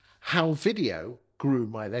how video grew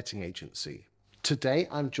my letting agency. Today,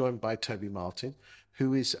 I'm joined by Toby Martin,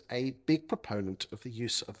 who is a big proponent of the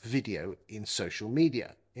use of video in social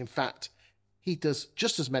media. In fact, he does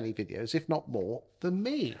just as many videos, if not more, than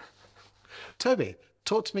me. Toby,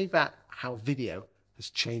 talk to me about how video has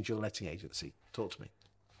changed your letting agency. Talk to me.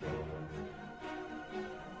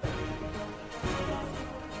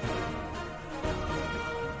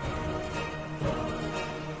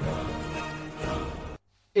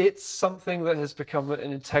 It's something that has become an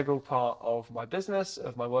integral part of my business,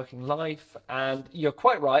 of my working life. And you're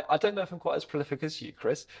quite right. I don't know if I'm quite as prolific as you,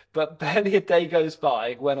 Chris, but barely a day goes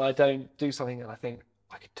by when I don't do something and I think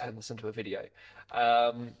I could turn this into a video.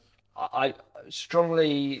 I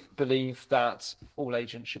strongly believe that all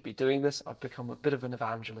agents should be doing this. I've become a bit of an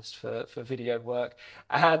evangelist for video work.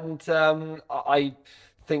 And I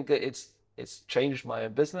think that it's changed my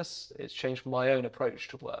own business. It's changed my own approach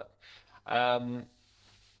to work.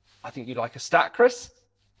 I think you like a stat, Chris.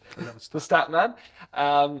 The stat man.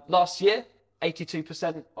 Last year,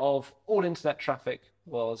 82% of all internet traffic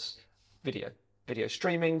was video. Video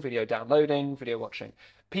streaming, video downloading, video watching.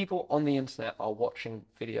 People on the internet are watching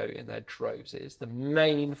video in their droves. It is the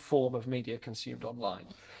main form of media consumed online.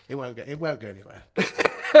 It won't go anywhere.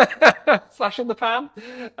 Flash in the pan.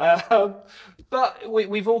 But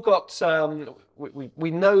we've all got,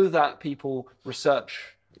 we know that people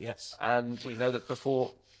research. Yes. And we know that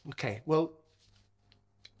before. Okay, well,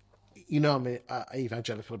 you know I'm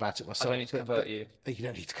evangelical about it myself. I don't need to convert you. You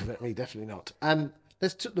don't need to convert me, definitely not.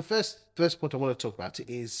 The first point I want to talk about it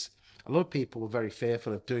is a lot of people were very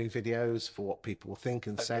fearful of doing videos for what people will think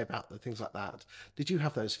and say about them, things like that. Did you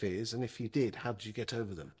have those fears? And if you did, how did you get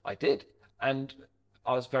over them? I did. And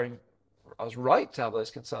I was right to have those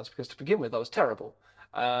concerns because to begin with, I was terrible.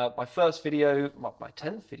 My first video, my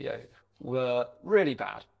 10th video, were really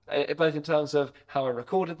bad. Both in terms of how I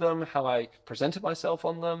recorded them, how I presented myself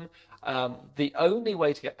on them. The only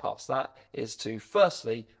way to get past that is to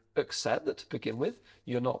firstly accept that to begin with,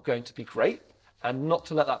 you're not going to be great and not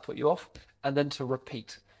to let that put you off, and then to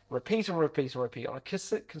repeat on a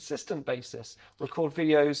consistent basis, record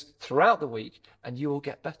videos throughout the week and you will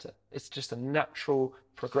get better. It's just a natural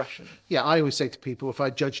progression. Yeah, I always say to people, if I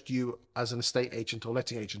judged you as an estate agent or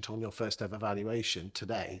letting agent on your first ever valuation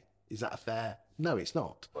today, is that fair? No, it's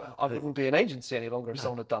not. Well, I wouldn't be an agency any longer if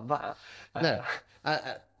someone had done that. No,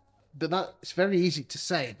 but it's very easy to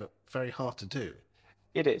say, but very hard to do.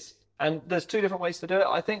 It is. And there's two different ways to do it.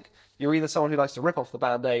 I think you're either someone who likes to rip off the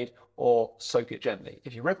Band-Aid or soak it gently.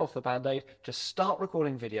 If you rip off the Band-Aid, just start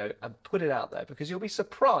recording video and put it out there because you'll be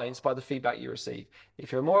surprised by the feedback you receive.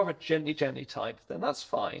 If you're more of a gently type, then that's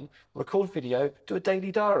fine. Record video, do a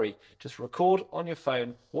daily diary. Just record on your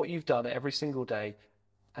phone what you've done every single day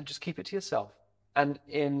and just keep it to yourself. And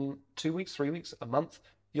in 2 weeks, 3 weeks, a month,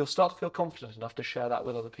 you'll start to feel confident enough to share that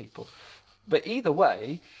with other people. But either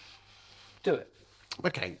way, do it.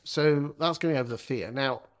 Okay, so that's going over the fear.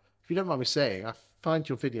 Now, if you don't mind me saying, I find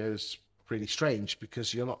your videos really strange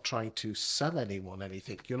because you're not trying to sell anyone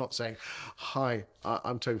anything. You're not saying, hi,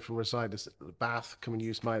 I'm Toby from Residers at Bath, come and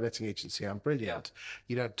use my letting agency, I'm brilliant. Yeah.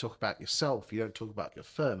 You don't talk about yourself, you don't talk about your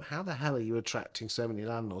firm. How the hell are you attracting so many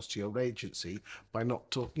landlords to your agency by not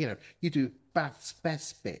talking, you do Bath's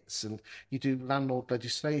best bits and you do landlord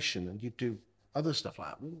legislation and you do other stuff like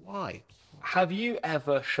that. Why? Have you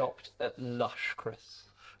ever shopped at Lush, Chris?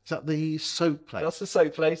 Is that the soap place? That's the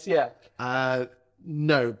soap place, yeah.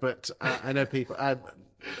 No, but I know people.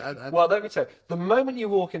 Well, let me tell you, the moment you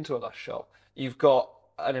walk into a Lush shop, you've got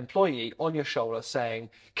an employee on your shoulder saying,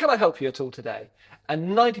 can I help you at all today? And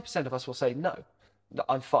 90% of us will say, no,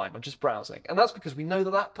 I'm fine, I'm just browsing. And that's because we know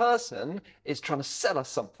that person is trying to sell us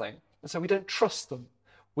something. And so we don't trust them.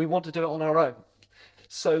 We want to do it on our own.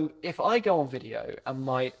 So if I go on video and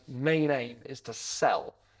my main aim is to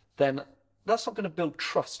sell, then that's not going to build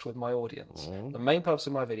trust with my audience. The main purpose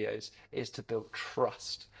of my videos is to build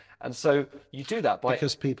trust. And so you do that by...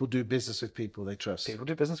 Because people do business with people they trust. People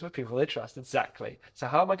do business with people they trust, exactly. So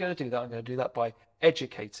how am I going to do that? I'm going to do that by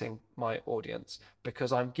educating my audience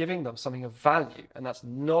because I'm giving them something of value, and that's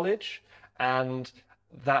knowledge, and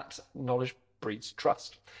that knowledge breeds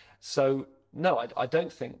trust. So no, I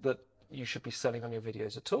don't think that you should be selling on your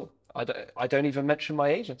videos at all. I don't even mention my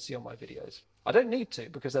agency on my videos. I don't need to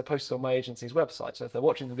because they're posted on my agency's website. So if they're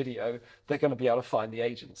watching the video, they're going to be able to find the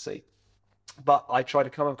agency. But I try to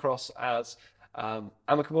come across as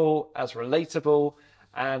amicable, as relatable,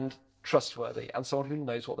 and trustworthy, and someone who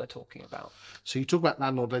knows what they're talking about. So you talk about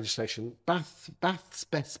landlord legislation. Bath's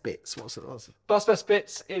best bits. What's it? Bath's best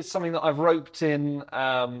bits is something that I've roped in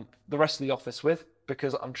the rest of the office with,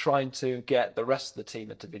 because I'm trying to get the rest of the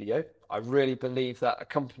team into video. I really believe that a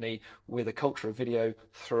company with a culture of video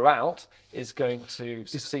throughout is going to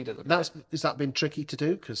succeed at the Has that been tricky to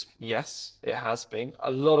do? Because Yes, it has been. A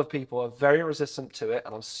lot of people are very resistant to it,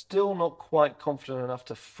 and I'm still not quite confident enough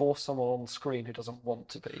to force someone on the screen who doesn't want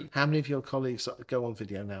to be. how many of your colleagues go on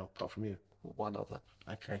video now, apart from you? One other.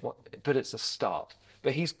 Okay. But it's a start.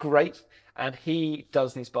 But he's great, and he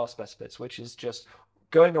does these bar specifics, which is just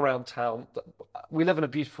going around town. We live in a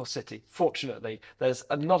beautiful city. Fortunately, there's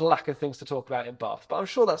not a lack of things to talk about in Bath, but I'm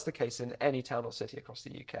sure that's the case in any town or city across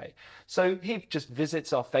the UK. So he just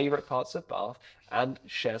visits our favourite parts of Bath and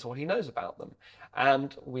shares what he knows about them.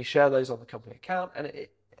 And we share those on the company account, and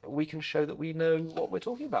we can show that we know what we're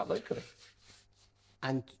talking about locally.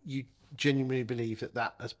 And you genuinely believe that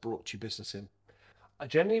that has brought you business in? I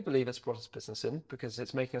genuinely believe it's brought us business in because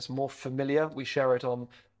it's making us more familiar. We share it on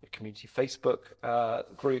the community Facebook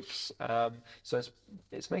groups. So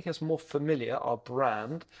it's making us more familiar, our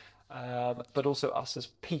brand, but also us as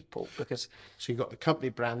people. Because So you've got the company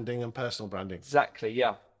branding and personal branding. exactly,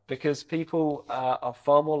 yeah. Because people are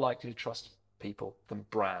far more likely to trust people than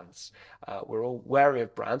brands. We're all wary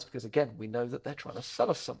of brands because, again, we know that they're trying to sell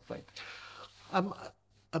us something.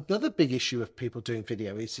 Another big issue of people doing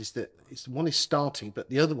video is that one is starting, but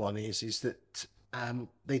the other one is that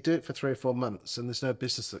they do it for 3 or 4 months and there's no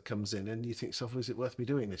business that comes in, and you think, "So is it worth me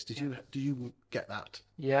doing this?" Do you get that?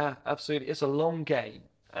 Yeah, absolutely. It's a long game.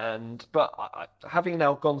 But having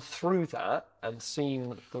now gone through that and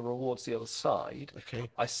seen the rewards the other side, Okay.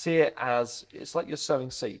 I see it as it's like you're sowing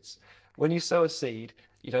seeds. When you sow a seed,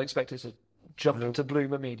 you don't expect it to jump into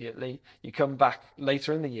bloom immediately. You come back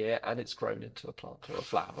later in the year and it's grown into a plant or a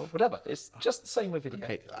flower or whatever. It's just the same with video.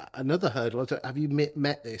 Okay. Another hurdle. Have you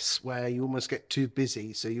met this where you almost get too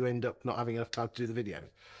busy, so you end up not having enough time to do the video?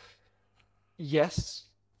 Yes,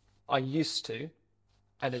 I used to,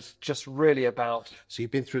 and it's just really about So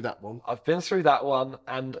you've been through that one. I've been through that one,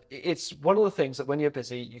 and it's one of the things that when you're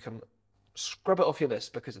busy, you can scrub it off your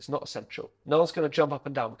list because it's not essential. No one's going to jump up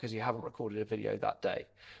and down because you haven't recorded a video that day.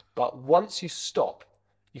 But once you stop,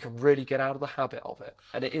 you can really get out of the habit of it.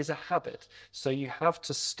 And it is a habit. So you have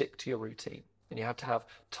to stick to your routine, and you have to have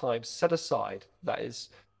time set aside that is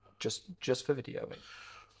just for videoing.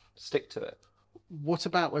 Stick to it. What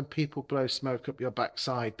about when people blow smoke up your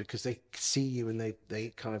backside because they see you and they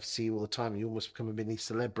kind of see you all the time, and you almost become a mini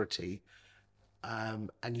celebrity, and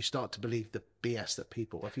you start to believe the BS that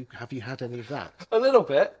people have you had any of that? A little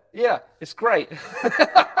bit, yeah. It's great.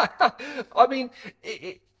 I mean,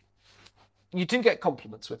 you do get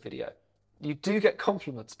compliments with video. You do get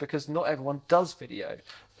compliments because not everyone does video.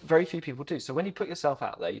 Very few people do. So when you put yourself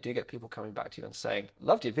out there, you do get people coming back to you and saying,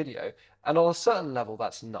 "Loved your video," and on a certain level,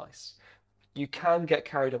 that's nice. You can get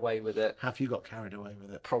carried away with it. Have you got carried away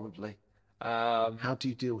with it? Probably. How do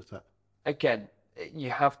you deal with that? Again, you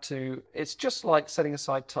have to, it's just like setting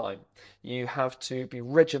aside time. You have to be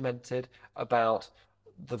regimented about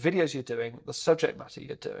the videos you're doing, the subject matter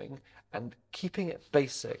you're doing, and keeping it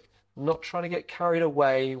basic, not trying to get carried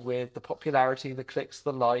away with the popularity, the clicks,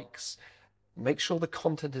 the likes. Make sure the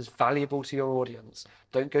content is valuable to your audience.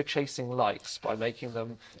 Don't go chasing likes by making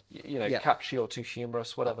them, catchy or too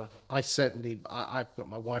humorous, whatever. I've got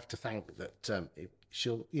my wife to thank that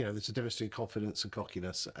she'll, there's a difference between confidence and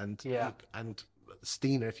cockiness, and and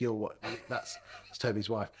Stina, if you're that's Toby's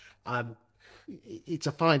wife. It's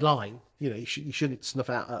a fine line. You shouldn't snuff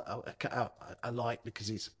out a like because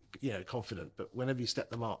he's confident, but whenever you step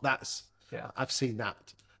the mark, I've seen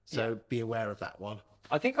that. So be aware of that one.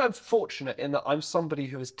 I think I'm fortunate in that I'm somebody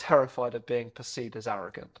who is terrified of being perceived as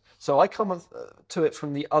arrogant. So I come to it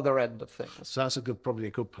from the other end of things. So that's probably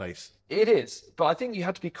a good place. It is, but I think you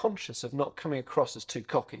have to be conscious of not coming across as too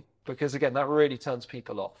cocky, because again, that really turns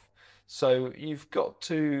people off. So you've got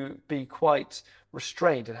to be quite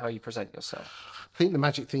restrained in how you present yourself. I think the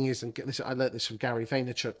magic thing is, and I learned this from Gary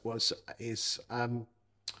Vaynerchuk,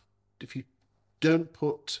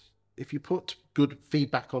 if you put good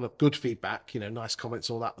feedback on good feedback, nice comments,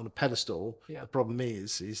 all that on a pedestal, the problem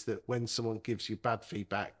is that when someone gives you bad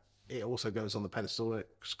feedback, it also goes on the pedestal and it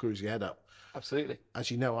screws your head up. Absolutely. As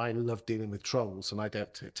you know, I love dealing with trolls and I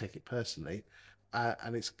don't take it personally.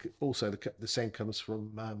 And it's also the same comes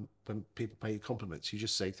from when people pay you compliments. You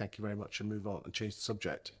just say thank you very much and move on and change the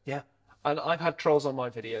subject. Yeah. And I've had trolls on my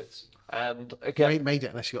videos. And again, you ain't made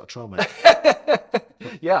it unless you got a troll, mate.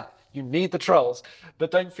 Yeah, you need the trolls,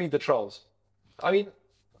 but don't feed the trolls. I mean,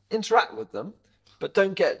 interact with them, but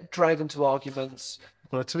don't get dragged into arguments.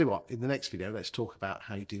 Well, I tell you what, in the next video, let's talk about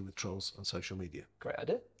how you deal with trolls on social media. Great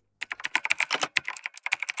idea.